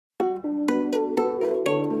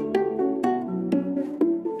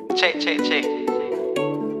Check.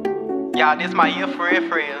 Y'all, this my year for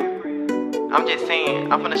real. I'm just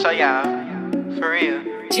saying, I'm finna show y'all, for real.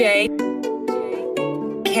 J.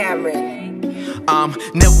 Cameron.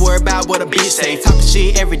 Never worry about what a bitch say. Talking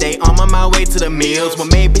shit every day, I'm on my way to the meals.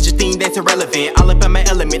 What made bitches think that's irrelevant? All up in my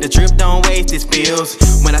element, the drip don't waste, it spills.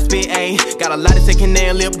 When I spit got a lot of second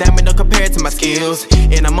nail lip diamond, don't compare it to my skills.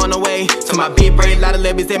 And I'm on the way to my big brain, lot of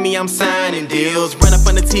levies at me, I'm signing deals. Run up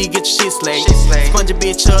on the T, get your shit slayed. Sponge a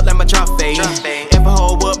bitch up like my drop fade. Ever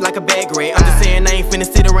hold up like a bag raid. I'm just saying I ain't finna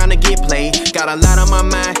sit around and get played. Got a lot on my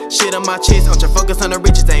mind, shit on my chest. I'm tryna focus on the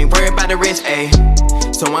riches, ain't worried about the rest, ayy.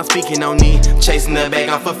 So I'm speaking on me, chasing the bag,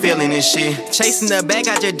 I'm fulfilling this shit. Chasing the bag,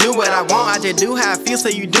 I just do what I want, I just do how I feel, so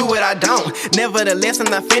you do what I don't. Nevertheless, I'm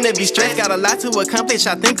not finna be stressed, got a lot to accomplish,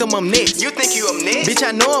 I think I'm up next. You think you up next? Bitch,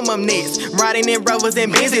 I know I'm up next. Riding in Rovers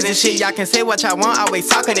and Benzes and shit, y'all can say what y'all want, always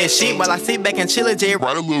talking that shit. While I sit back and chill and just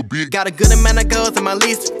write a little bit. Got a good amount of goals on my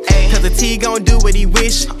list, cause the T gon' do what he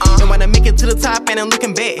wish. And when I make it to the top, and I'm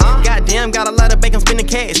looking back, goddamn, got a lot of bank, I'm spending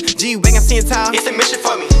cash. G-Wagon, sitting tall, It's a mission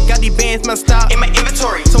for me. got these bands, my stock In my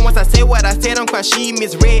inventory. So once I say what I said, I'm quite she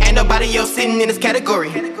misread. Ain't nobody else sitting in this category.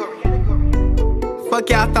 Fuck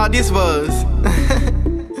y'all thought this was.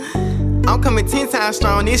 I'm coming 10 times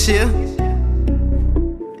strong this year.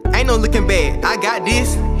 Ain't no looking back, I got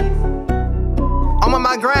this. I'm on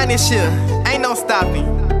my grind this year, ain't no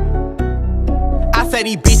stopping. I say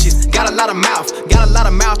these bitches got a lot of mouth,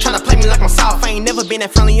 tryna play me like I'm soft. I ain't never been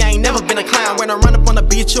that friendly, I ain't never been a clown. When I run up on the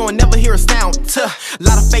beach, you'll never hear a sound.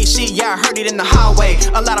 Lot of fake shit, yeah, I heard it in the hallway.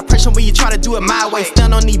 A lot of pressure when you try to do it my way.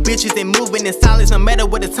 Stun on these bitches and moving in silence, no matter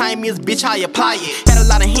what the time is, bitch, how you apply it. Had a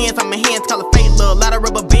lot of hands on my hands, call it fate love. Lot of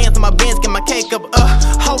rubber bands on my bands, get my cake up.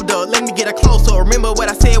 Hold up, let me get a closer. Remember what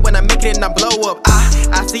I said when I make it and I blow up.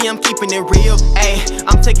 I see I'm keeping it real, ayy.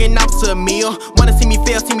 I'm taking off to a meal. Wanna see me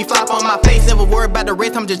fail, see me flop on my face. Never worry about the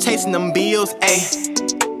rest, I'm just chasing them bills,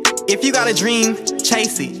 ayy. If you got a dream,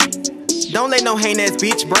 chase it. Don't let no hating ass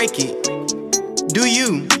bitch break it. Do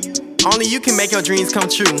you? Only you can make your dreams come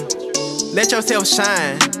true. Let yourself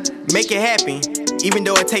shine, make it happen, even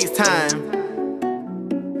though it takes time.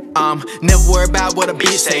 Never worry about what a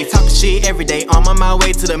bitch say. Talking shit every day, I'm on my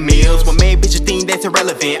way to the meals. What made bitches think that's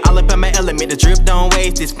irrelevant? All up in my element, the drip don't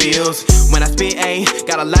waste, it spills. When I spit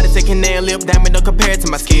got a lot of second nail lip diamond, don't compare it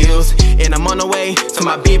to my skills. And I'm on the way to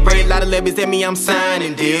my big braid, lot of levies at me, I'm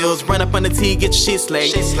signing deals. Run up on the T, get your shit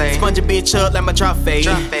slayed. Sponge a bitch up like my drop fade.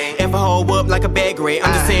 Ever hold up like a bag raid.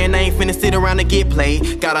 I'm just saying I ain't finna sit around and get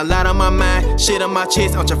played. Got a lot on my mind, shit on my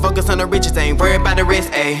chest. I'm tryna focus on the riches, ain't worried about the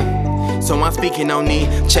rest, ayy. So I'm speaking on me,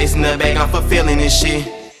 chasing the bag, I'm fulfilling this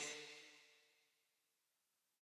shit.